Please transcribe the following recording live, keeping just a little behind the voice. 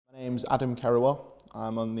name's Adam Kerriwell.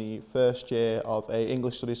 I'm on the first year of an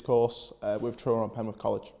English Studies course with Truro and Penwith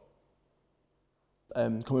College.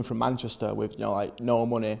 Coming from Manchester with, like, no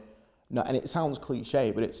money, and it sounds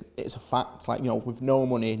cliche, but it's a fact. Like, with no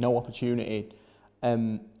money, no opportunity,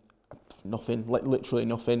 nothing, literally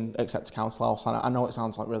nothing except a council house. And I know it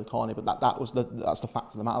sounds like really corny, but that's the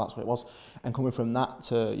fact of the matter. That's what it was. And coming from that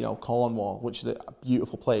to Cornwall, which is a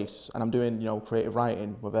beautiful place, and I'm doing creative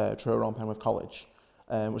writing with Truro and Penwith College,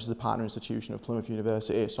 which is a partner institution of Plymouth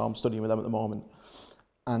University. So I'm studying with them at the moment,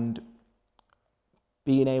 and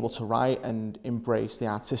being able to write and embrace the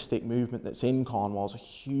artistic movement that's in Cornwall is a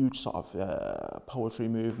huge sort of poetry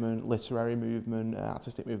movement, literary movement,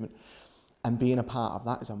 artistic movement. And being a part of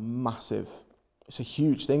that is it's a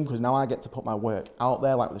huge thing, because now I get to put my work out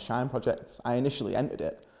there, like with the Shine project. I initially entered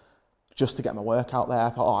it just to get my work out there. I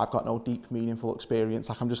thought, I've got no deep, meaningful experience.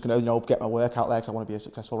 Like, I'm just going to, get my work out there because I want to be a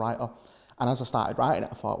successful writer. And as I started writing it,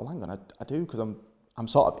 I thought, well, hang on, I do, because I'm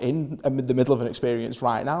sort of in the middle of an experience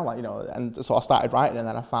right now, and so I started writing, and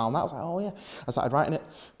then I found that. I was like, oh yeah, I started writing it.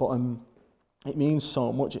 But it means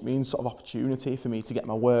so much. It means sort of opportunity for me to get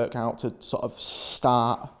my work out, to sort of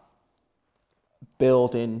start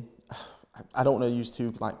building, I don't want to use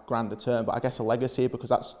too grand a term, but I guess a legacy, because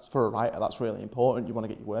that's, for a writer, that's really important. You want to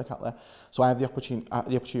get your work out there. So I have the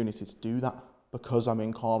opportunity to do that because I'm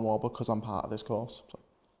in Cornwall, because I'm part of this course. So.